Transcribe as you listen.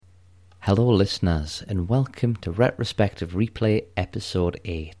Hello listeners, and welcome to Retrospective Replay Episode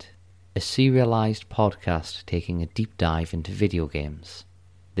 8, a serialised podcast taking a deep dive into video games.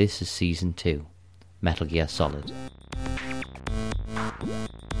 This is Season 2, Metal Gear Solid.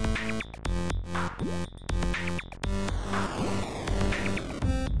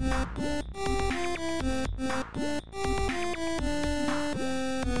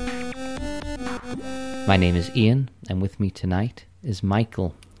 My name is Ian, and with me tonight is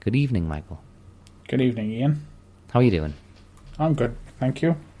Michael. Good evening, Michael. Good evening, Ian. How are you doing? I'm good, thank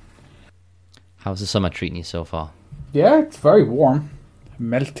you. How's the summer treating you so far? Yeah, it's very warm.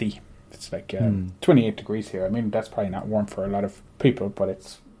 Melty. It's like 28 degrees here. I mean, that's probably not warm for a lot of people, but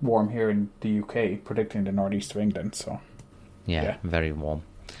it's warm here in the UK, particularly in the northeast of England, so... Yeah, very warm.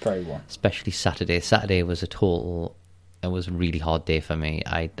 Very warm. Especially Saturday. Saturday was it was a really hard day for me.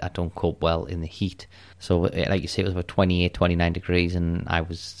 I don't cope well in the heat. So, like you say, it was about 28, 29 degrees, and I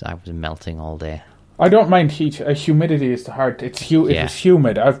was melting all day. I don't mind heat. Humidity is the hard. It was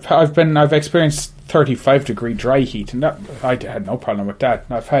humid. I've experienced 35-degree dry heat, and I had no problem with that.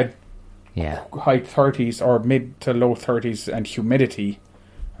 I've had high 30s or mid to low 30s and humidity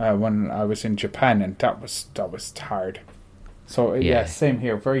when I was in Japan, and that was hard. So, same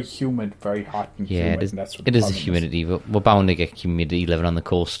here. Very humid, very hot and humid. And that's what it is the humidity. We're bound to get humidity living on the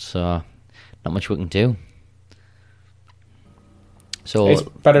coast, so not much we can do. So it's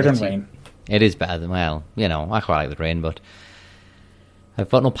better than rain. It is better than, well, I quite like the rain, but I've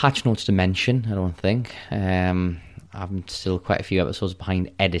got no patch notes to mention, I don't think. I'm still quite a few episodes behind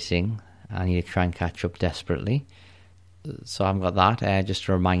editing. I need to try and catch up desperately. So I haven't got that. Just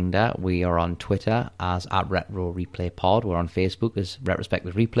a reminder, we are on Twitter as @RetroReplayPod. We're on Facebook as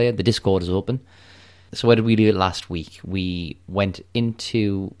Retrospective Replay. The Discord is open. So where did we do it last week? We beat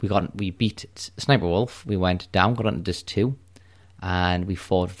Sniper Wolf. We went down, got onto Disc 2, and we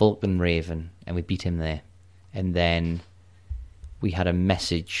fought Vulcan Raven, and we beat him there. And then we had a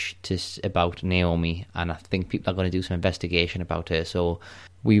message about Naomi, and I think people are going to do some investigation about her. So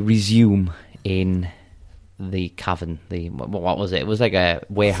we resume in the cavern. What was it? It was like a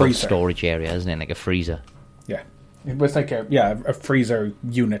warehouse storage area, isn't it? Like a freezer. Yeah, it was like a freezer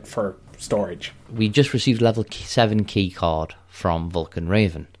unit for storage. We just received a level 7 key card from Vulcan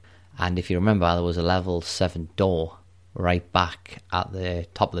Raven, and if you remember, there was a level 7 door right back at the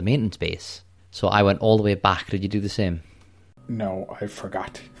top of the maintenance base. So I went all the way back. Did you do the same? No, I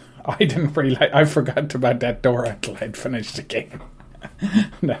forgot. I forgot about that door until I'd finished the game.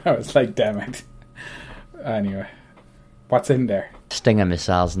 No, I was like, damn it. Anyway, what's in there? Stinger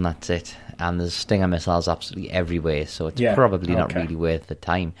missiles, and that's it. And there's Stinger missiles absolutely everywhere, so it's probably not really worth the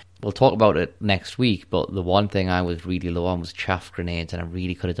time. We'll talk about it next week, but the one thing I was really low on was chaff grenades, and I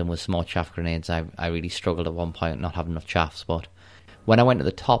really could have done with some more chaff grenades. I really struggled at one point not having enough chaffs, but when I went to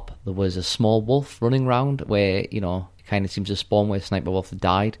the top, there was a small wolf running around where, it kind of seems to spawn where Sniper Wolf had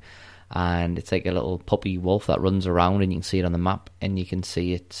died, and it's like a little puppy wolf that runs around, and you can see it on the map, and you can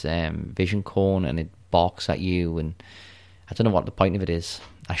see its vision cone, and it barks at you, and I don't know what the point of it is.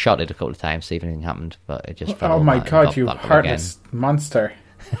 I shot it a couple of times to see if anything happened, but it just fell. Oh my god, you heartless monster.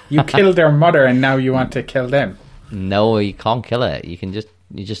 You killed their mother and now you want to kill them. No, you can't kill it.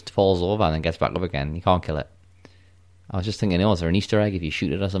 It just falls over and then gets back up again. You can't kill it. I was just thinking, is there an Easter egg if you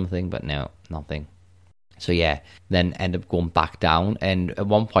shoot it or something? But no, nothing. So then end up going back down, and at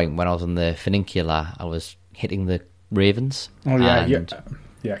one point when I was on the funicular, I was hitting the ravens. Oh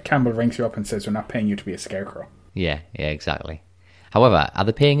yeah, Campbell rings you up and says, we're not paying you to be a scarecrow. Yeah, exactly. However, are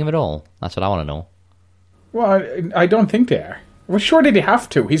they paying him at all? That's what I want to know. Well, I don't think they are. Well, sure did he have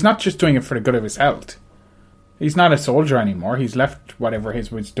to. He's not just doing it for the good of his health. He's not a soldier anymore. He's left whatever he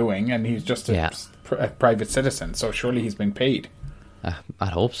was doing, and he's just a private citizen, so surely he's been paid.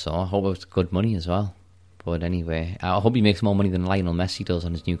 I'd hope so. I hope it's good money as well. But anyway, I hope he makes more money than Lionel Messi does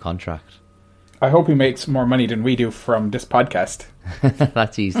on his new contract. I hope he makes more money than we do from this podcast.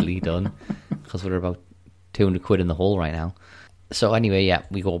 That's easily done, because we're about 200 quid in the hole right now. So anyway,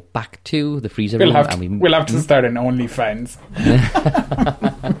 we go back to the freezer room. We'll have to start an OnlyFans.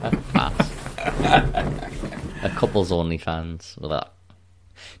 A couple's OnlyFans with that.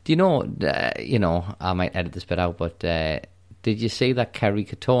 Do you know, I might edit this bit out, but did you see that Kerry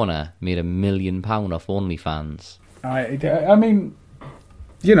Katona made £1 million off OnlyFans? I mean,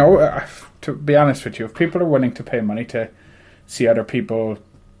 to be honest with you, if people are willing to pay money to see other people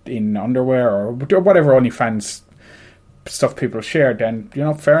in underwear or whatever OnlyFans stuff people share, then,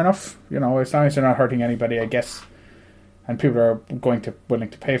 fair enough. As long as they're not hurting anybody, I guess, and people are willing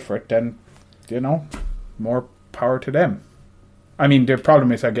to pay for it, then, more power to them. I mean, the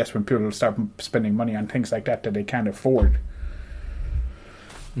problem is, I guess, when people start spending money on things like that they can't afford.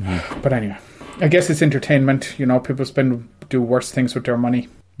 Mm-hmm. But anyway, I guess it's entertainment. You know, people do worse things with their money.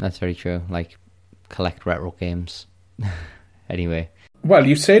 That's very true. Like collect retro games. Anyway. Well,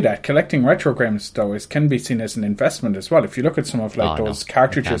 you say that collecting retro games though can be seen as an investment as well. If you look at some of those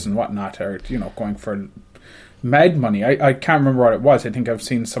cartridges and whatnot, are going for mad money. I can't remember what it was. I think I've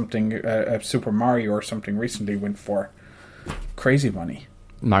seen something Super Mario or something recently went for crazy money.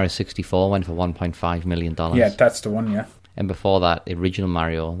 Mario 64 went for $1.5 million. Yeah, that's the one. Yeah. And before that, the original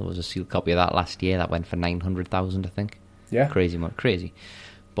Mario, there was a sealed copy of that last year that went for $900,000, I think. Yeah. Crazy.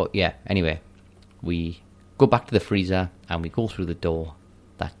 But yeah, anyway, we go back to the freezer and we go through the door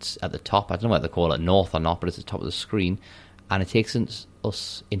that's at the top. I don't know whether they call it north or not, but it's at the top of the screen. And it takes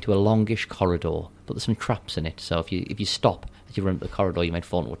us into a longish corridor, but there's some traps in it. So if you stop as you run up the corridor, you might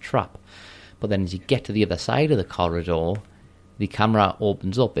fall into a trap. But then as you get to the other side of the corridor, the camera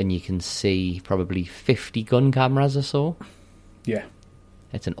opens up and you can see probably 50 gun cameras or so. Yeah.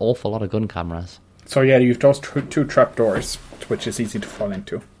 It's an awful lot of gun cameras. So yeah, you've those two trap doors, which is easy to fall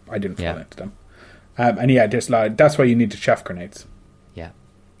into. I didn't fall into them. And yeah, that's why you need the chaff grenades. Yeah.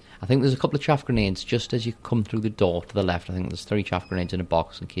 I think there's a couple of chaff grenades just as you come through the door to the left. I think there's 3 chaff grenades in a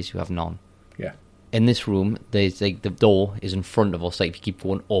box in case you have none. Yeah. In this room, there's the door is in front of us. Like if you keep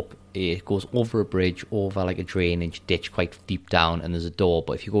going up, it goes over a bridge, over like a drainage ditch quite deep down, and there's a door.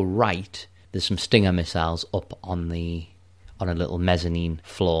 But if you go right, there's some Stinger missiles up on a little mezzanine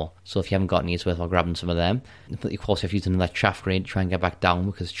floor. So if you haven't got any, it's worthwhile grabbing some of them. But of course, you have to use another chaff grenade to try and get back down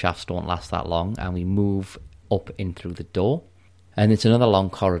because chaffs don't last that long. And we move up in through the door. And it's another long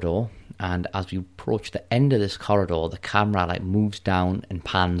corridor. And as we approach the end of this corridor, the camera moves down and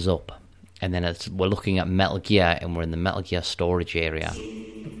pans up. And then we're looking at Metal Gear, and we're in the Metal Gear storage area.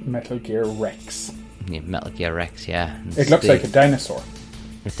 Metal Gear Rex. Yeah, Metal Gear Rex, yeah. It looks like a dinosaur.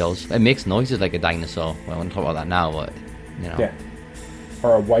 It does. It makes noises like a dinosaur. Well, I won't talk about that now, but, Yeah.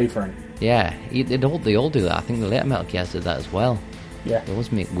 Or a wyvern. Yeah, they all do that. I think the later Metal Gears did that as well. Yeah. They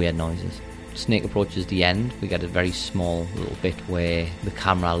always make weird noises. Snake approaches the end. We get a very small little bit where the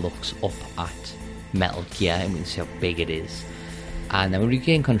camera looks up at Metal Gear, and we can see how big it is. And then we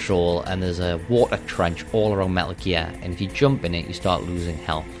regain control, and there's a water trench all around Metal Gear, and if you jump in it, you start losing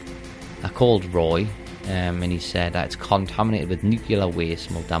health. I called Roy, and he said that it's contaminated with nuclear waste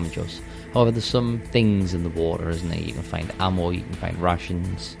and will damage us. However, there's some things in the water, isn't there? You can find ammo, you can find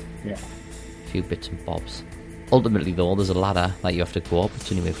rations, a few bits and bobs. Ultimately, though, there's a ladder that you have to go up. It's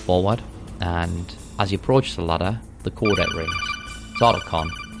the only way forward, and as you approach the ladder, the codec rings. It's Otacon.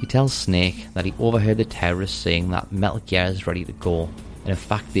 He tells Snake that he overheard the terrorists saying that Metal Gear is ready to go, and in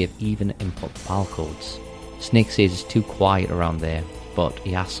fact they have even input PAL codes. Snake says it's too quiet around there, but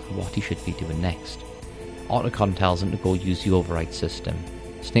he asks what he should be doing next. Otacon tells him to go use the override system.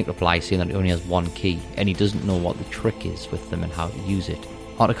 Snake replies saying that he only has one key, and he doesn't know what the trick is with them and how to use it.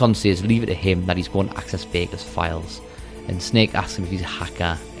 Otacon says leave it to him, that he's going to access Baker's files. And Snake asks him if he's a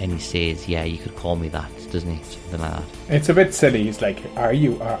hacker, and he says, yeah, you could call me that, doesn't he? Something like that. It's a bit silly. He's like, are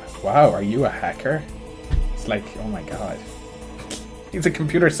you a hacker? It's like, oh my god. He's a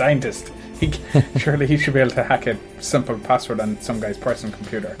computer scientist. Surely he should be able to hack a simple password on some guy's personal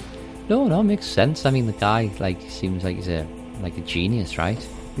computer. No, it makes sense. I mean, the guy, seems like he's a genius, right?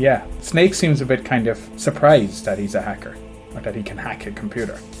 Yeah. Snake seems a bit kind of surprised that he's a hacker, or that he can hack a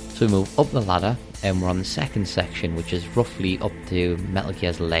computer. So we move up the ladder, and we're on the second section, which is roughly up to Metal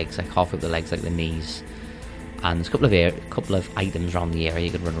Gear's legs, like halfway up the legs, like the knees. And there's a couple of items around the area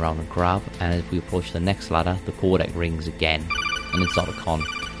you could run around and grab. And as we approach the next ladder, the codec rings again, and it's Otacon.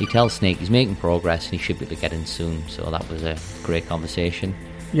 He tells Snake he's making progress and he should be able to get in soon. So that was a great conversation.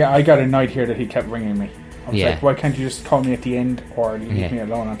 Yeah, I got annoyed here that he kept ringing me. I was like, why can't you just call me at the end or leave me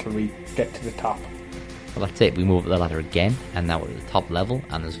alone until we get to the top? Well, that's it. We move up the ladder again, and now we're at the top level,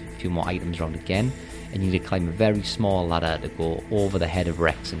 and there's a few more items around again, and you need to climb a very small ladder to go over the head of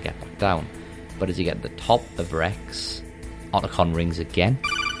Rex and get back down. But as you get to the top of Rex, Otacon rings again,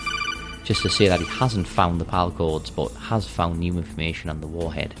 just to say that he hasn't found the PAL codes, but has found new information on the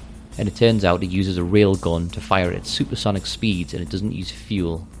warhead. And it turns out it uses a railgun to fire at supersonic speeds, and it doesn't use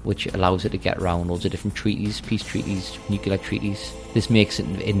fuel, which allows it to get around loads of different treaties, peace treaties, nuclear treaties. This makes it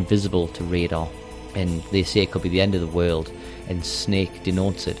invisible to radar. And they say it could be the end of the world, and Snake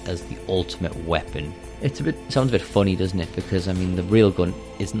denotes it as the ultimate weapon. Sounds a bit funny, doesn't it? Because, I mean, the railgun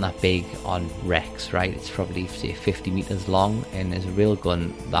isn't that big on Rex, right? It's probably, say, 50 metres long, and as a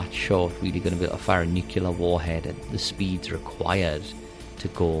railgun that short, really going to be able to fire a nuclear warhead at the speeds required to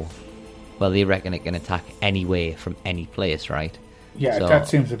go. Well, they reckon it can attack anywhere from any place, right? Yeah, so that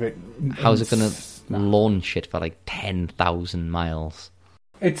seems a bit... How's it going to launch it for 10,000 miles?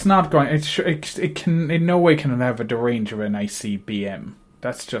 It's not going. It can in no way can it have the range of an ICBM.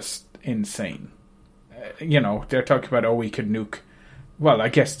 That's just insane. They're talking about, we could nuke. Well, I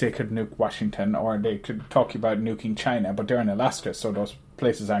guess they could nuke Washington, or they could talk about nuking China, but they're in Alaska, so those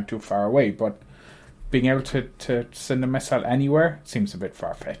places aren't too far away. But being able to send a missile anywhere seems a bit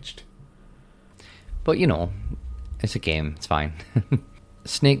far-fetched. But, it's a game. It's fine.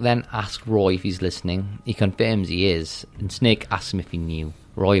 Snake then asks Roy if he's listening. He confirms he is, and Snake asks him if he knew.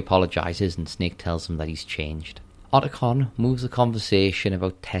 Roy apologises, and Snake tells him that he's changed. Otacon moves the conversation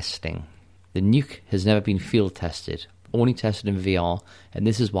about testing. The nuke has never been field tested, only tested in VR, and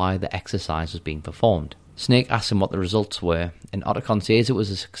this is why the exercise was being performed. Snake asks him what the results were, and Otacon says it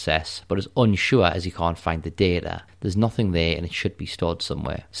was a success, but is unsure as he can't find the data. There's nothing there and it should be stored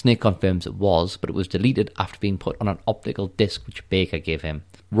somewhere. Snake confirms it was, but it was deleted after being put on an optical disc which Baker gave him.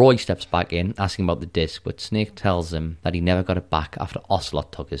 Roy steps back in, asking about the disc, but Snake tells him that he never got it back after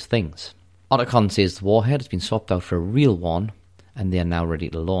Ocelot took his things. Otacon says the warhead has been swapped out for a real one, and they are now ready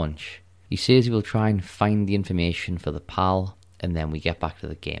to launch. He says he will try and find the information for the PAL, and then we get back to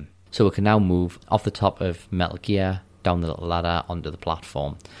the game. So we can now move off the top of Metal Gear, down the little ladder, onto the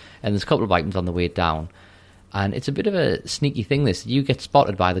platform. And there's a couple of items on the way down. And it's a bit of a sneaky thing, this. You get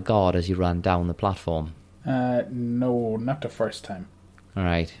spotted by the guard as you ran down the platform. No, not the first time.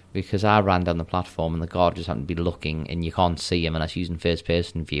 Alright, because I ran down the platform and the guard just happened to be looking, and you can't see him unless using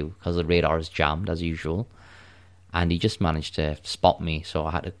first-person view, because the radar is jammed, as usual. And he just managed to spot me, so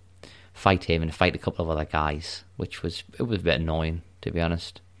I had to fight him and fight a couple of other guys, which was a bit annoying, to be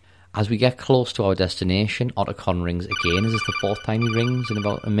honest. As we get close to our destination, Otacon rings again. Is this the fourth time he rings in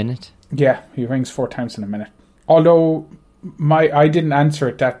about a minute? Yeah, he rings 4 times in a minute. Although I didn't answer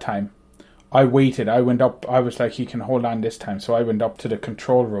at that time. I waited. I went up. I was like, he can hold on this time. So I went up to the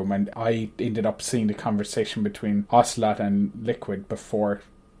control room, and I ended up seeing the conversation between Ocelot and Liquid before.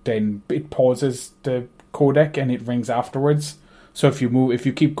 Then it pauses the codec and it rings afterwards. So if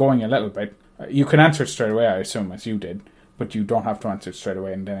you keep going a little bit, you can answer it straight away, I assume, as you did. But you don't have to answer it straight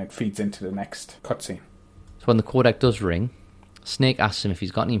away, and then it feeds into the next cutscene. So when the codec does ring, Snake asks him if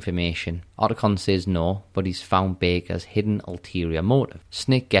he's got any information. Otacon says no, but he's found Baker's hidden ulterior motive.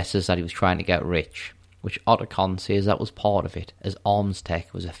 Snake guesses that he was trying to get rich, which Otacon says that was part of it, as Arms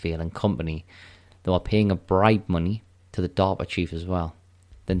Tech was a failing company. They were paying a bribe money to the DARPA chief as well.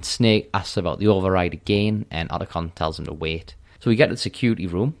 Then Snake asks about the override again, and Otacon tells him to wait. So we get to the security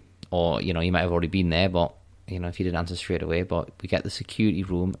room, or, you might have already been there, but if you didn't answer straight away, but we get the security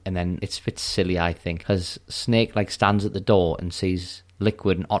room, and then it's a bit silly, I think, because Snake stands at the door and sees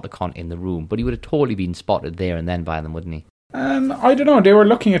Liquid and Otacon in the room, but he would have totally been spotted there and then by them, wouldn't he? I don't know. They were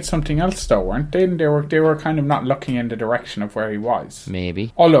looking at something else, though, weren't they? They were kind of not looking in the direction of where he was.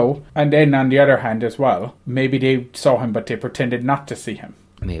 Maybe. Although, and then on the other hand as well, maybe they saw him, but they pretended not to see him.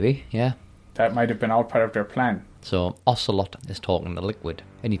 Maybe, yeah. That might have been all part of their plan. So Ocelot is talking to Liquid,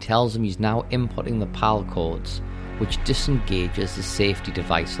 and he tells him he's now inputting the PAL codes, which disengages the safety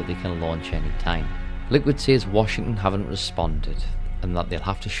device so they can launch any time. Liquid says Washington haven't responded, and that they'll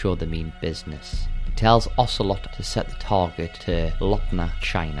have to show they mean business. He tells Ocelot to set the target to Lopna,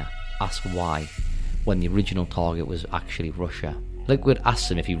 China. Asks why, when the original target was actually Russia. Liquid asks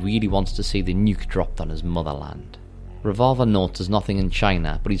him if he really wants to see the nuke dropped on his motherland. Revolver notes there's nothing in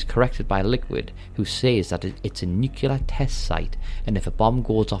China, but he's corrected by Liquid, who says that it's a nuclear test site, and if a bomb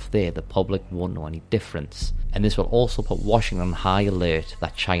goes off there, the public won't know any difference. And this will also put Washington on high alert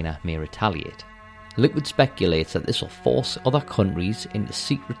that China may retaliate. Liquid speculates that this will force other countries into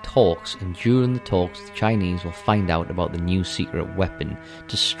secret talks, and during the talks, the Chinese will find out about the new secret weapon,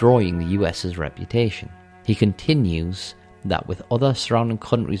 destroying the US's reputation. He continues that with other surrounding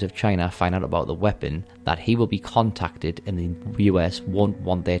countries of China find out about the weapon, that he will be contacted and the US won't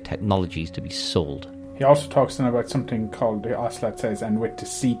want their technologies to be sold. He also talks then about something called, the Ocelot says, and with the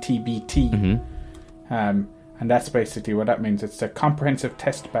CTBT. Mm-hmm. And that's basically what that means. It's the Comprehensive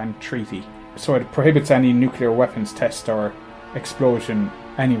Test Ban Treaty. So it prohibits any nuclear weapons test or explosion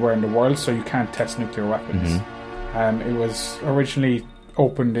anywhere in the world, so you can't test nuclear weapons. Mm-hmm. It was originally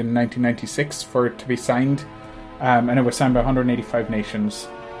opened in 1996 for it to be signed. And it was signed by 185 nations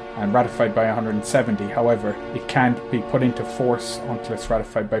and ratified by 170. However, it can't be put into force until it's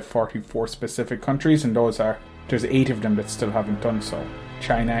ratified by 44 specific countries, and there's 8 of them that still haven't done so.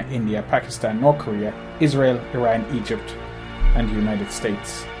 China, India, Pakistan, North Korea, Israel, Iran, Egypt, and the United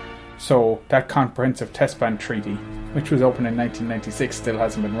States. So that Comprehensive Test Ban Treaty, which was opened in 1996, still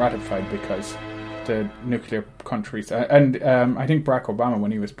hasn't been ratified because the nuclear countries, and I think Barack Obama,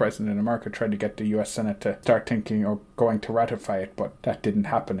 when he was president in America, tried to get the US Senate to start thinking or going to ratify it, but that didn't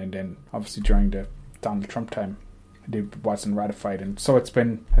happen. And then obviously during the Donald Trump time, It wasn't ratified, and so it's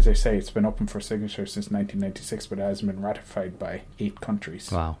been, as I say, it's been open for signature since 1996, but it hasn't been ratified by 8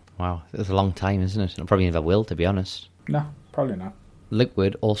 countries. Wow. It's a long time, isn't it? And probably never will, to be honest. No, probably not.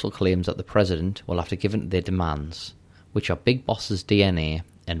 Liquid also claims that the president will have to give in to their demands, which are Big Boss's DNA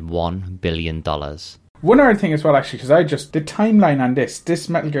and $1 billion. One other thing as well, actually, because the timeline on this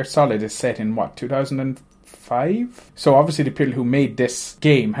Metal Gear Solid is set in, 2005? So obviously the people who made this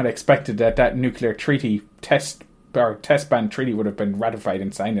game had expected that nuclear treaty test ban treaty would have been ratified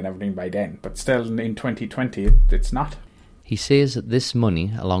and signed and everything by then. But still, in 2020, it's not. He says that this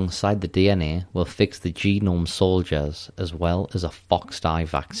money, alongside the DNA, will fix the genome soldiers as well as a Fox-Die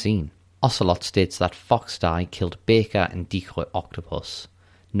vaccine. Ocelot states that Fox-Die killed Baker and Decoy Octopus,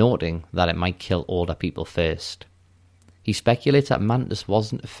 noting that it might kill older people first. He speculates that Mantis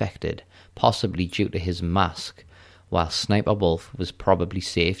wasn't affected, possibly due to his mask, while Sniper Wolf was probably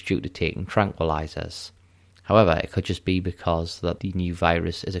safe due to taking tranquilizers. However, it could just be because that the new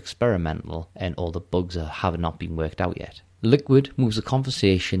virus is experimental and all the bugs have not been worked out yet. Liquid moves the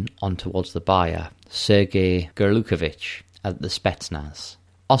conversation on towards the buyer, Sergei Gerlukovich, at the Spetsnaz.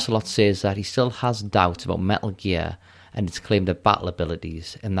 Ocelot says that he still has doubts about Metal Gear and its claimed battle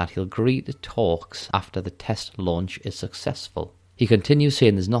abilities, and that he'll agree to talks after the test launch is successful. He continues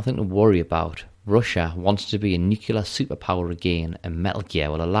saying there's nothing to worry about. Russia wants to be a nuclear superpower again, and Metal Gear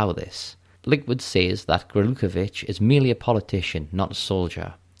will allow this. Liquid says that Gerlukovich is merely a politician, not a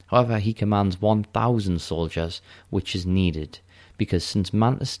soldier. However, he commands 1,000 soldiers, which is needed, because since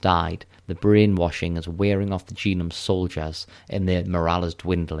Mantis died, the brainwashing is wearing off the genome soldiers and their morale is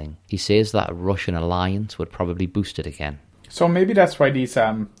dwindling. He says that a Russian alliance would probably boost it again. So maybe that's why these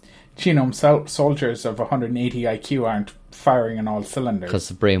genome soldiers of 180 IQ aren't firing on all cylinders. Because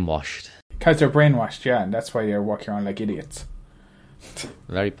they're brainwashed. Because they're brainwashed, yeah, and that's why they're walking around like idiots.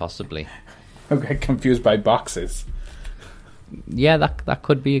 Very possibly. I get confused by boxes. Yeah, that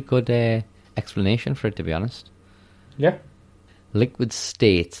could be a good explanation for it, to be honest. Yeah. Liquid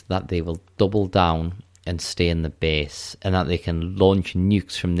states that they will double down and stay in the base, and that they can launch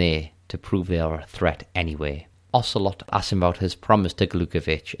nukes from there to prove they are a threat anyway. Ocelot asks him about his promise to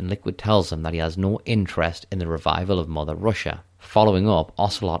Glukovich, and Liquid tells him that he has no interest in the revival of Mother Russia. Following up,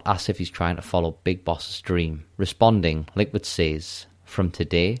 Ocelot asks if he's trying to follow Big Boss's dream. Responding, Liquid says, "From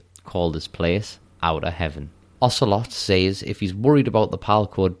today, call this place Outer Heaven." Ocelot says if he's worried about the PAL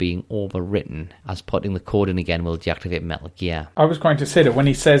code being overwritten, as putting the code in again will deactivate Metal Gear. I was going to say that when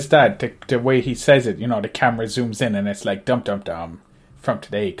he says that, the way he says it, the camera zooms in and it's like, dum dum dum, from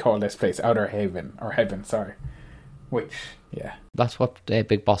today, call this place Outer Haven, or Heaven, sorry. Which, yeah. That's what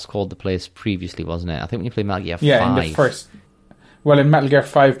Big Boss called the place previously, wasn't it? I think when you play Metal Gear 5. Yeah, in the first. Well, in Metal Gear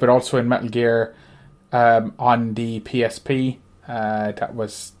 5, but also in Metal Gear on the PSP. That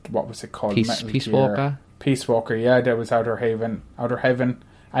was, what was it called? Peace Walker? Peace Walker, yeah, that was Outer Heaven.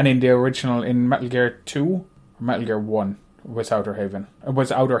 And in the original, in Metal Gear 2, or Metal Gear 1, was Outer Haven. It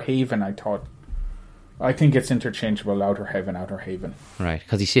was Outer Haven, I thought. I think it's interchangeable, Outer Heaven. Right,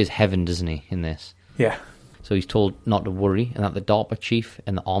 because he says heaven, doesn't he, in this? Yeah. So he's told not to worry, and that the DARPA chief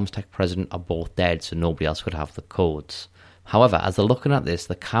and the ArmsTech president are both dead, so nobody else could have the codes. However, as they're looking at this,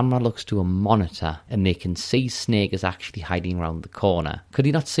 the camera looks to a monitor, and they can see Snake is actually hiding around the corner. Could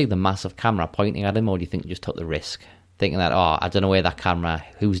he not see the massive camera pointing at him, or do you think he just took the risk? Thinking that, I don't know where that camera,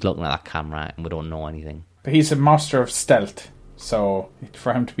 who's looking at that camera, and we don't know anything. But he's a master of stealth, so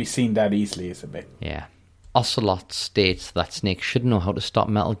for him to be seen that easily is a bit... Yeah. Ocelot states that Snake should know how to stop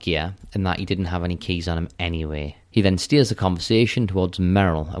Metal Gear, and that he didn't have any keys on him anyway. He then steers the conversation towards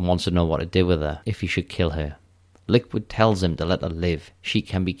Meryl and wants to know what to do with her, if he should kill her. Liquid tells him to let her live. She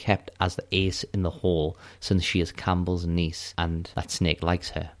can be kept as the ace in the hole, since she is Campbell's niece, and that Snake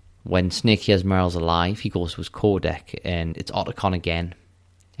likes her. When Snake hears Meryl's alive, he goes to his codec, and it's Otacon again.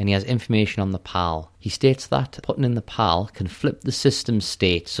 And he has information on the PAL. He states that putting in the PAL can flip the system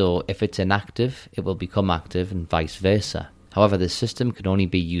state, so if it's inactive, it will become active, and vice versa. However, the system can only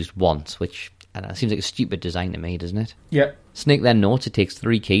be used once, which seems like a stupid design to me, doesn't it? Yeah. Snake then notes it takes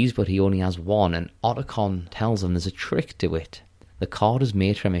 3 keys, but he only has 1, and Otacon tells him there's a trick to it. The card is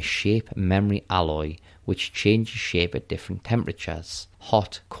made from a shape memory alloy, which changes shape at different temperatures,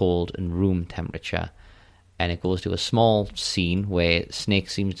 hot, cold, and room temperature. And it goes to a small scene where Snake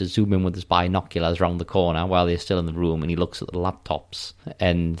seems to zoom in with his binoculars around the corner while they're still in the room, and he looks at the laptops.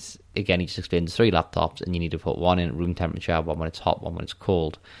 And again, he just explains 3 laptops, and you need to put 1 in at room temperature, 1 when it's hot, 1 when it's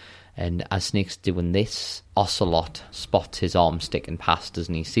cold. And as Snake's doing this, Ocelot spots his arm sticking past,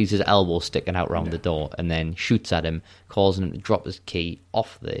 doesn't he? Sees his elbow sticking out round the door, and then shoots at him, causing him to drop his key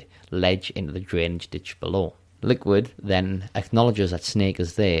off the ledge into the drainage ditch below. Liquid then acknowledges that Snake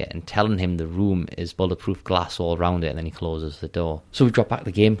is there and telling him the room is bulletproof glass all around it, and then he closes the door. So we drop back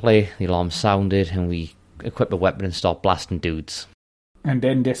the gameplay, the alarm sounded, and we equip a weapon and start blasting dudes. And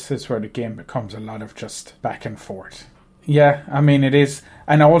then this is where the game becomes a lot of just back and forth. Yeah, I mean it is.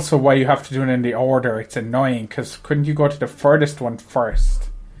 And also why you have to do it in the order, it's annoying, because couldn't you go to the furthest one first?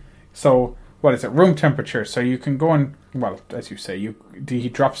 So, what is it? Room temperature. So you can go and, well, as you say, he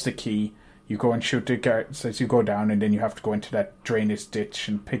drops the key, you go and shoot the guards as you go down, and then you have to go into that drainage ditch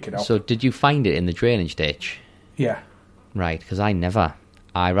and pick it up. So did you find it in the drainage ditch? Yeah. Right, because I never.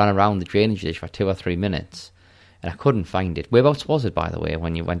 I ran around the drainage ditch for 2 or 3 minutes, and I couldn't find it. Whereabouts was it, by the way,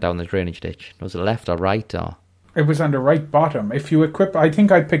 when you went down the drainage ditch? Was it left or right, or...? It was on the right bottom. If you equip... I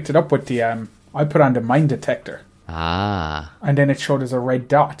think I picked it up with the... I put on the mine detector. Ah. And then it showed as a red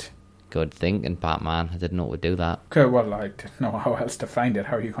dot. Good thinking, Batman. I didn't know it would do that. Okay, well, I didn't know how else to find it.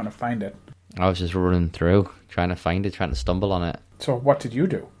 How are you going to find it? I was just running through, trying to find it, trying to stumble on it. So what did you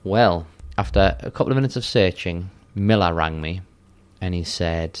do? Well, after a couple of minutes of searching, Miller rang me, and he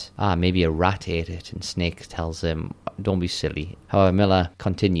said, maybe a rat ate it, and Snake tells him, don't be silly. However, Miller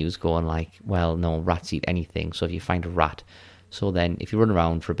continues going like, well, no, rats eat anything, so if you find a rat... So then, if you run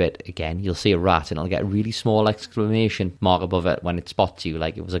around for a bit again, you'll see a rat, and it'll get a really small exclamation mark above it when it spots you,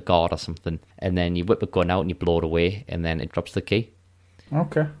 like it was a guard or something. And then you whip a gun out and you blow it away, and then it drops the key.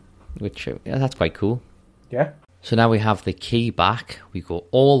 Okay. Which, that's quite cool. Yeah. So now we have the key back. We go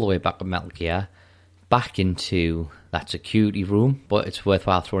all the way back to Metal Gear, back into that security room. But it's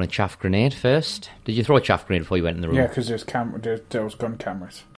worthwhile throwing a chaff grenade first. Did you throw a chaff grenade before you went in the room? Yeah, because there's those gun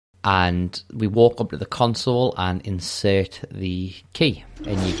cameras. And we walk up to the console and insert the key,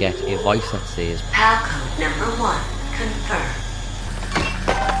 and you get a voice that says, PAL code number 1 confirmed.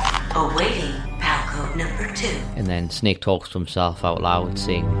 Awaiting PAL code number 2. And then Snake talks to himself out loud,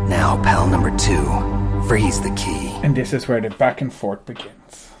 saying, now PAL number 2, freeze the key. And this is where the back and forth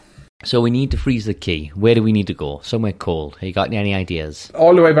begins. So we need to freeze the key. Where do we need to go? Somewhere cold. Have you got any ideas?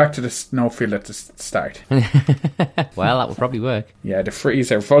 All the way back to the snowfield at the start. Well, that would probably work. Yeah, the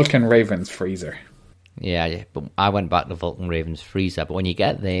freezer. Vulcan Raven's freezer. Yeah, but I went back to Vulcan Raven's freezer. But when you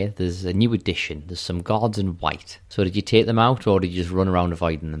get there, there's a new addition. There's some guards in white. So did you take them out, or did you just run around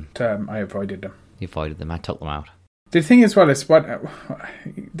avoiding them? I avoided them. You avoided them. I took them out. The thing is, well, is what...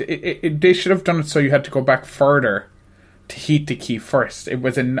 they should have done it so you had to go back further to heat the key first. It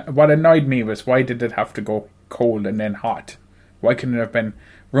was what annoyed me was, why did it have to go cold and then hot? Why couldn't it have been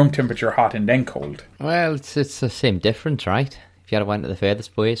room temperature hot and then cold? Well, it's the same difference, right? If you had went to the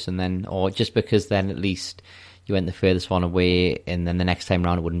furthest place, and then, or just because then at least you went the furthest one away, and then the next time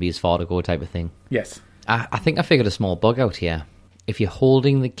round it wouldn't be as far to go, type of thing. Yes. I think I figured a small bug out here. If you're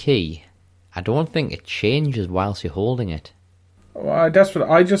holding the key, I don't think it changes whilst you're holding it. Well, that's what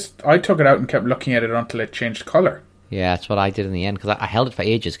I took it out and kept looking at it until it changed colour. Yeah, that's what I did in the end, because I held it for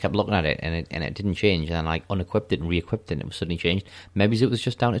ages, kept looking at it, and it didn't change, and I unequipped it and re-equipped it, and it was suddenly changed. Maybe it was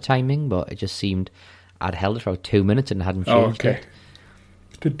just down to timing, but it just seemed I'd held it for about 2 minutes and it hadn't changed yet.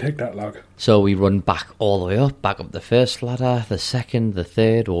 Didn't take that long. So we run back all the way up, back up the first ladder, the second, the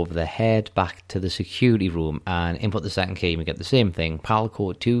third, over the head, back to the security room, and input the second key, and we get the same thing. PAL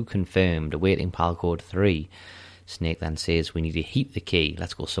code 2 confirmed, awaiting PAL code 3. Snake then says, we need to heat the key,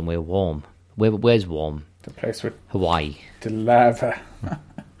 let's go somewhere warm. Where's warm? The place with Hawaii. The lava.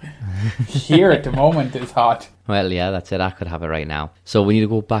 Here at the moment is hot. Well, yeah, that's it. I could have it right now. So we need to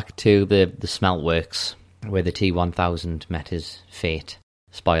go back to the smelt works where the T-1000 met his fate.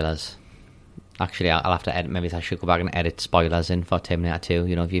 Spoilers. Actually, I'll have to edit. Maybe I should go back and edit spoilers in for Terminator 2.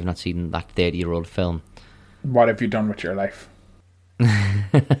 You know, if you've not seen that 30-year-old film. What have you done with your life?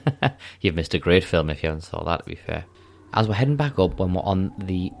 You've missed a great film if you haven't saw that, to be fair. As we're heading back up, when we're on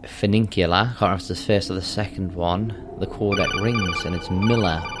the Funicular, I can't remember if it's the first or the second one, the codec rings, and it's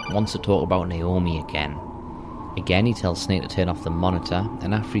Miller wants to talk about Naomi again. Again, he tells Snake to turn off the monitor,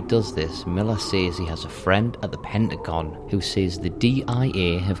 and after he does this, Miller says he has a friend at the Pentagon who says the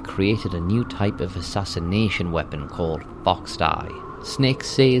DIA have created a new type of assassination weapon called Fox-Die. Snake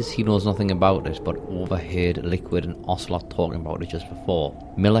says he knows nothing about it, but overheard Liquid and Ocelot talking about it just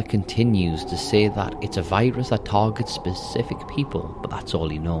before. Miller continues to say that it's a virus that targets specific people, but that's all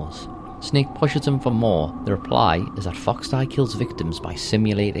he knows. Snake pushes him for more. The reply is that Fox-Die kills victims by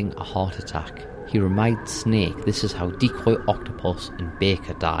simulating a heart attack. He reminds Snake this is how Decoy Octopus and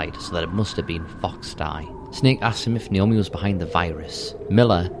Baker died, so that it must have been Fox-Die. Snake asks him if Naomi was behind the virus.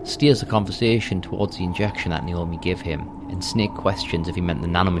 Miller steers the conversation towards the injection that Naomi gave him, and Snake questions if he meant the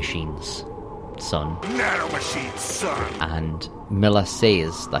nanomachines, son. Nanomachines, son! And Miller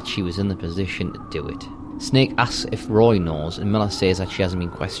says that she was in the position to do it. Snake asks if Roy knows, and Miller says that she hasn't been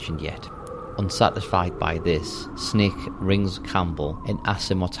questioned yet. Unsatisfied by this, Snake rings Campbell and asks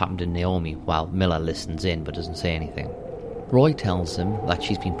him what's happened to Naomi while Miller listens in but doesn't say anything. Roy tells him that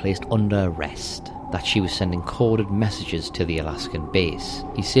she's been placed under arrest, that she was sending coded messages to the Alaskan base.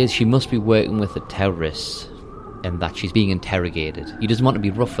 He says she must be working with the terrorists and that she's being interrogated. He doesn't want to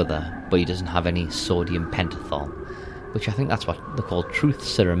be rough with her, but he doesn't have any sodium pentothal, which I think that's what they call truth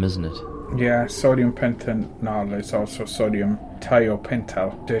serum, isn't it? Yeah, sodium pentanol is also sodium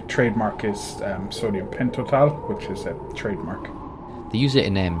thiopental. The trademark is sodium pentothal, which is a trademark. They use it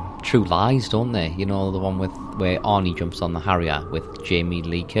in True Lies, don't they? You know, the one where Arnie jumps on the Harrier with Jamie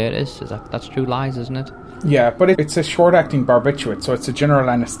Lee Curtis. That's True Lies, isn't it? Yeah, but it's a short-acting barbiturate, so it's a general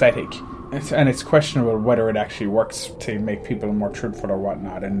anaesthetic. And it's questionable whether it actually works to make people more truthful or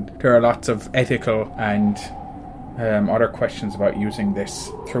whatnot. And there are lots of ethical and other questions about using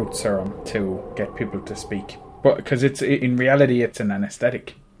this truth serum to get people to speak. But because in reality, it's an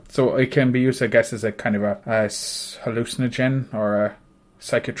anaesthetic. So it can be used, I guess, as a kind of a hallucinogen or a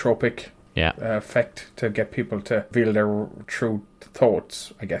psychotropic effect to get people to reveal their true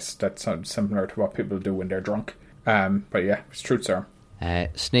thoughts. I guess that's similar to what people do when they're drunk. But yeah, it's truth serum.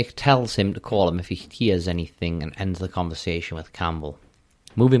 Snake tells him to call him if he hears anything and ends the conversation with Campbell.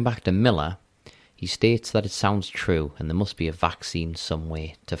 Moving back to Miller, he states that it sounds true and there must be a vaccine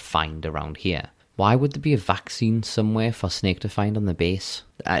somewhere to find around here. Why would there be a vaccine somewhere for Snake to find on the base?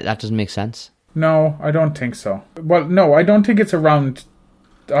 That doesn't make sense. No, I don't think so. Well, no, I don't think it's around.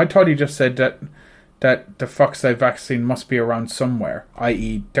 I thought he just said that the Foxeye vaccine must be around somewhere,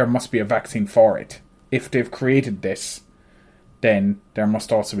 i.e. there must be a vaccine for it. If they've created this, then there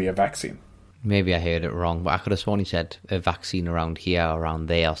must also be a vaccine. Maybe I heard it wrong, but I could have sworn he said a vaccine around here, around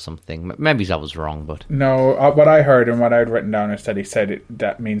there or something. Maybe I was wrong, but... No, what I heard and what I'd written down is that he said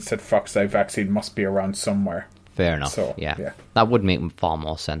that means that Foxeye vaccine must be around somewhere. Fair enough, so, yeah. That would make far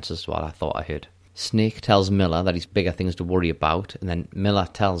more sense as to what I thought I heard. Snake tells Miller that he's bigger things to worry about, and then Miller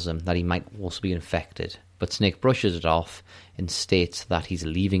tells him that he might also be infected. But Snake brushes it off and states that he's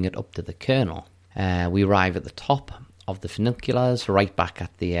leaving it up to the Colonel. We arrive at the top of the funiculars, right back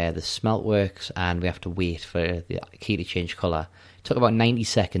at the smelt works, and we have to wait for the key to change colour. It took about 90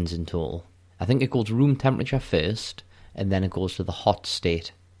 seconds in total. I think it goes room temperature first, and then it goes to the hot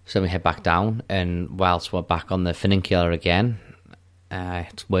state. So we head back down, and whilst we're back on the funicular again,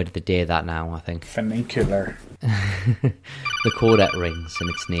 it's word of the day that now, I think. Funicular. The codette rings, and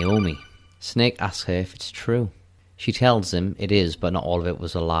it's Naomi. Snake asks her if it's true. She tells him it is, but not all of it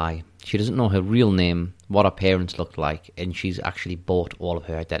was a lie. She doesn't know her real name, what her parents looked like, and she's actually bought all of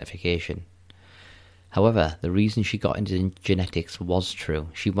her identification. However, the reason she got into genetics was true.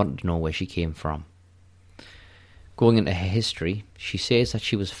 She wanted to know where she came from. Going into her history, she says that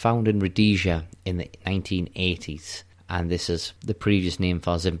she was found in Rhodesia in the 1980s, and this is the previous name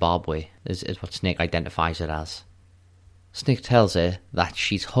for Zimbabwe, is what Snake identifies it as. Snake tells her that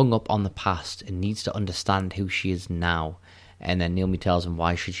she's hung up on the past and needs to understand who she is now, and then Naomi tells him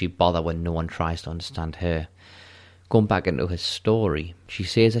why should she bother when no one tries to understand her. Going back into her story, she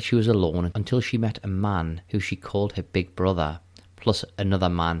says that she was alone until she met a man who she called her big brother, plus another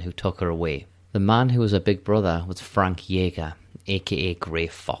man who took her away. The man who was her big brother was Frank Yeager, aka Grey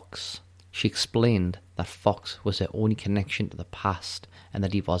Fox. She explained that Fox was her only connection to the past and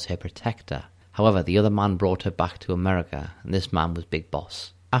that he was her protector. However, the other man brought her back to America, and this man was Big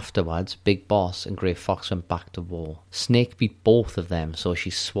Boss. Afterwards, Big Boss and Grey Fox went back to war. Snake beat both of them, so she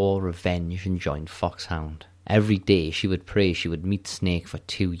swore revenge and joined Foxhound. Every day she would pray she would meet Snake for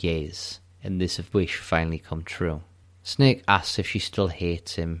 2 years, and this wish finally come true. Snake asks if she still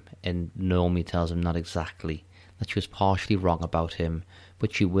hates him, and Naomi tells him not exactly, that she was partially wrong about him,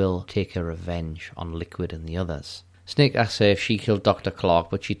 but she will take her revenge on Liquid and the others. Snake asks her if she killed Dr. Clark,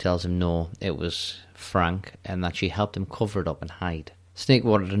 but she tells him no, it was Frank, and that she helped him cover it up and hide. Snake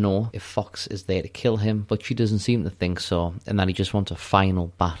wanted to know if Fox is there to kill him, but she doesn't seem to think so, and that he just wants a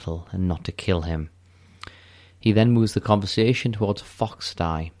final battle and not to kill him. He then moves the conversation towards Fox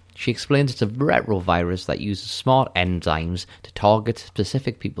Die. She explains it's a retrovirus that uses smart enzymes to target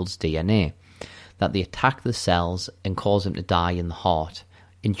specific people's DNA, that they attack the cells and cause them to die in the heart,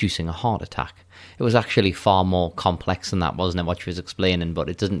 inducing a heart attack. It was actually far more complex than that, wasn't it, what she was explaining, but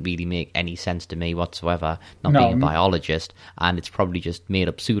it doesn't really make any sense to me whatsoever, not being a biologist, and it's probably just made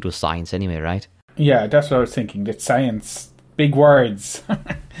up pseudoscience anyway, right? Yeah, that's what I was thinking, that science, big words.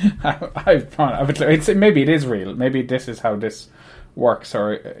 Maybe it is real, maybe this is how this works,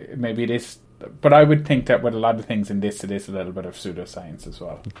 or maybe it is, but I would think that with a lot of things in this, it is a little bit of pseudoscience as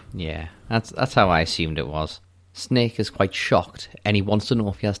well. Yeah, that's how I assumed it was. Snake is quite shocked, and he wants to know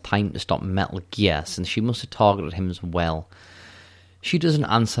if he has time to stop Metal Gear, since she must have targeted him as well. She doesn't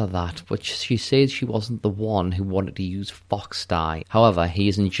answer that, but she says she wasn't the one who wanted to use fox dye. However, he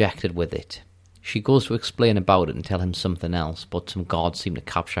is injected with it. She goes to explain about it and tell him something else, but some guards seem to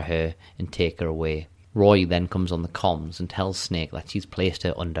capture her and take her away. Roy then comes on the comms and tells Snake that she's placed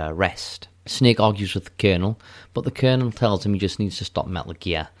her under arrest. Snake argues with the Colonel, but the Colonel tells him he just needs to stop Metal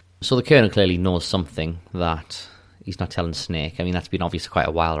Gear. So the Colonel clearly knows something that he's not telling Snake. I mean, that's been obvious for quite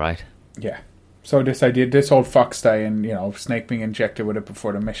a while, right? Yeah. So this idea, this whole fox dye and, Snake being injected with it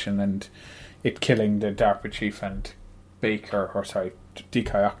before the mission and it killing the DARPA chief and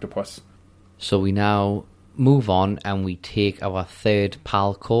Decoy Octopus. So we now move on and we take our third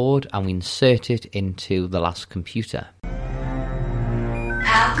PAL code and we insert it into the last computer.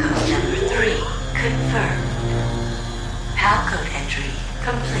 PAL code number 3 confirmed. PAL code entry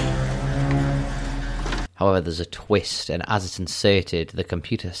complete. However, there's a twist, and as it's inserted, the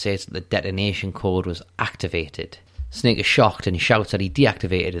computer says that the detonation code was activated. Snake is shocked and he shouts that he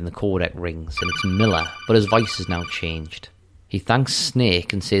deactivated and the codec rings, and it's Miller, but his voice has now changed. He thanks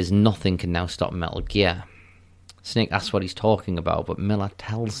Snake and says nothing can now stop Metal Gear. Snake asks what he's talking about, but Miller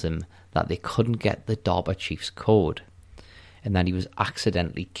tells him that they couldn't get the DARPA chief's code, and that he was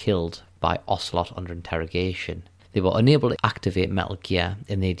accidentally killed by Ocelot under interrogation. They were unable to activate Metal Gear,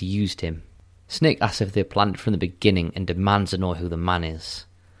 and they'd used him. Snake asks if they planned it from the beginning and demands to know who the man is.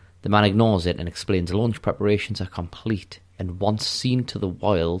 The man ignores it and explains launch preparations are complete, and once seen to the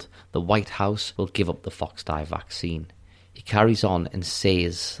wild, the White House will give up the fox dye vaccine. He carries on and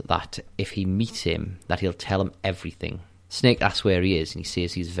says that if he meets him, that he'll tell him everything. Snake asks where he is, and he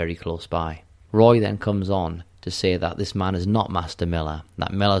says he's very close by. Roy then comes on to say that this man is not Master Miller,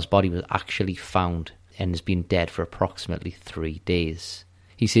 that Miller's body was actually found and has been dead for approximately 3 days.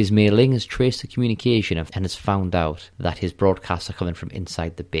 He says Mei Ling has traced the communication and has found out that his broadcasts are coming from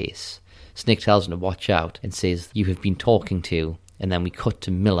inside the base. Snake tells him to watch out and says, "You have been talking to," and then we cut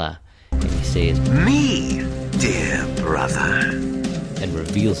to Miller and he says, "Me, dear brother," and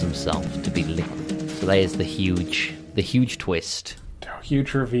reveals himself to be Liquid. So there's the huge twist. The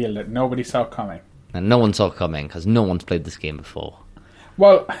huge reveal that nobody saw coming. And no one saw coming because no one's played this game before.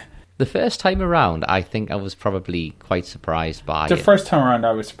 Well, the first time around, I think I was probably quite surprised by it. The first time around,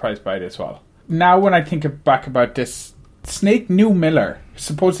 I was surprised by it as well. Now, when I think back about this, Snake knew Miller.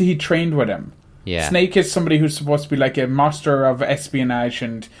 Supposedly he trained with him. Yeah. Snake is somebody who's supposed to be like a master of espionage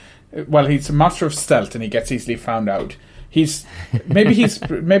and, well, he's a master of stealth and he gets easily found out. Maybe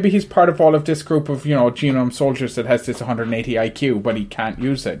he's part of all of this group of, genome soldiers that has this 180 IQ, but he can't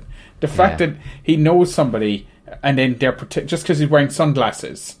use it. The fact that he knows somebody and then they're just because he's wearing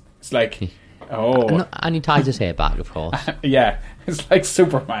sunglasses. It's like, oh. And he ties his hair back, of course. Yeah, it's like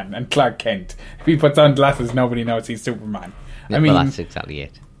Superman and Clark Kent. If he puts on glasses, nobody knows he's Superman. Yeah, well, that's exactly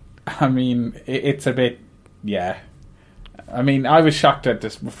it. I mean, it's a bit, yeah. I mean, I was shocked at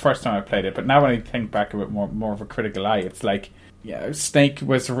this first time I played it, but now when I think back of it more of a critical eye, it's like, yeah, Snake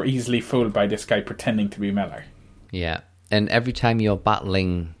was easily fooled by this guy pretending to be Miller. Yeah, and every time you're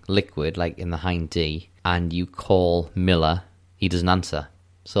battling Liquid, like in the Hind D, and you call Miller, he doesn't answer.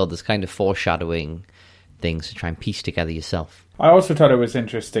 So there's kind of foreshadowing things to try and piece together yourself. I also thought it was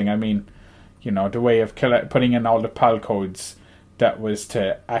interesting. I mean, the way of putting in all the PAL codes that was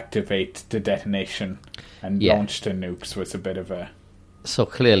to activate the detonation and launch the nukes was a bit of a... So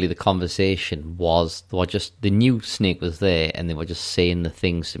clearly the conversation was the new Snake was there and they were just saying the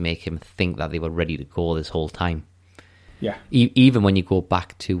things to make him think that they were ready to go this whole time. Yeah. Even when you go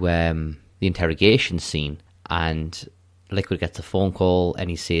back to the interrogation scene and Liquid gets a phone call and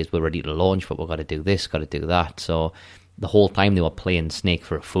he says, "We're ready to launch, but we've got to do this, got to do that." So the whole time they were playing Snake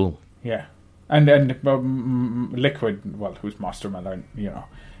for a fool. Yeah. And then Liquid, well, who's Master Miller,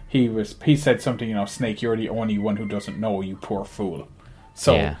 he said something, "Snake, you're the only one who doesn't know, you poor fool."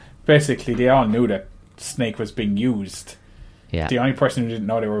 So basically they all knew that Snake was being used. Yeah. The only person who didn't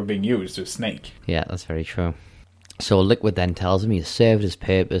know they were being used was Snake. Yeah, that's very true. So Liquid then tells him he has served his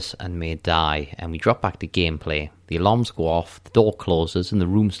purpose and may die, and we drop back to gameplay. The alarms go off, the door closes, and the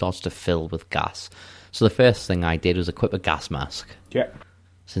room starts to fill with gas. So the first thing I did was equip a gas mask. Yeah.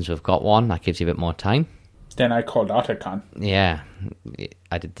 Since we've got one, that gives you a bit more time. Then I called Otacon. Yeah,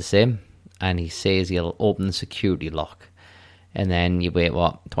 I did the same. And he says he'll open the security lock. And then you wait,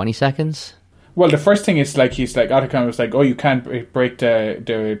 20 seconds? Well, the first thing is Otacon was like, "Oh, you can't break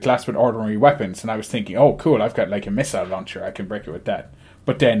the glass with ordinary weapons." And I was thinking, "Oh, cool, I've got like a missile launcher, I can break it with that."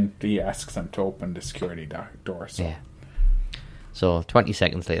 But then he asks them to open the security door. So. Yeah. So 20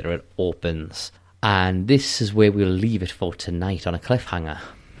 seconds later it opens. And this is where we'll leave it for tonight on a cliffhanger.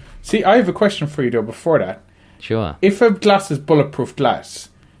 See, I have a question for you though before that. Sure. If a glass is bulletproof glass,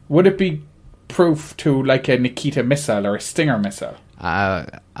 would it be proof to like a Nikita missile or a Stinger missile?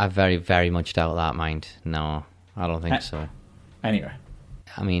 I very, very much doubt that, mind. No, I don't think so. Anyway.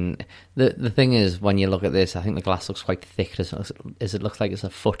 I mean, the thing is, when you look at this, I think the glass looks quite thick. It looks like it's a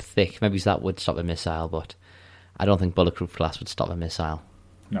foot thick. Maybe that would stop a missile, but I don't think bulletproof glass would stop a missile.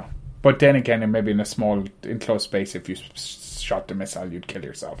 No. But then again, maybe in a small enclosed space, if you shot the missile, you'd kill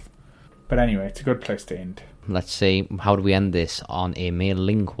yourself. But anyway, it's a good place to end. Let's see, how do we end this on a Mei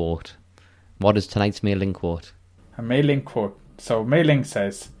Ling quote? What is tonight's Mei Ling quote? A Mei Ling quote. So Mei Ling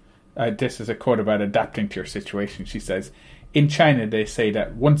says, this is a quote about adapting to your situation. She says, in China they say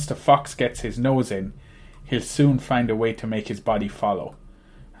that once the fox gets his nose in, he'll soon find a way to make his body follow.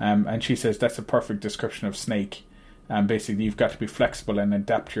 And she says that's a perfect description of Snake. Basically, you've got to be flexible and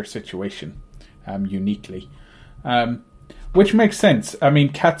adapt to your situation uniquely. Which makes sense. I mean,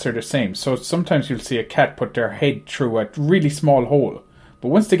 cats are the same. So sometimes you'll see a cat put their head through a really small hole. But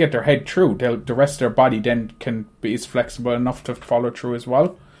once they get their head through, the rest of their body then is flexible enough to follow through as well.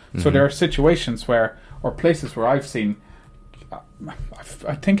 Mm-hmm. So there are situations or places where I've seen,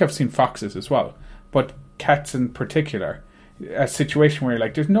 I think I've seen foxes as well, but cats in particular, a situation where you're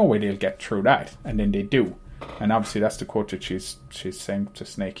like, there's no way they'll get through that, and then they do. And obviously that's the quote that she's saying to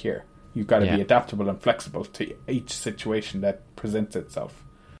Snake here. You've got to be adaptable and flexible to each situation that presents itself.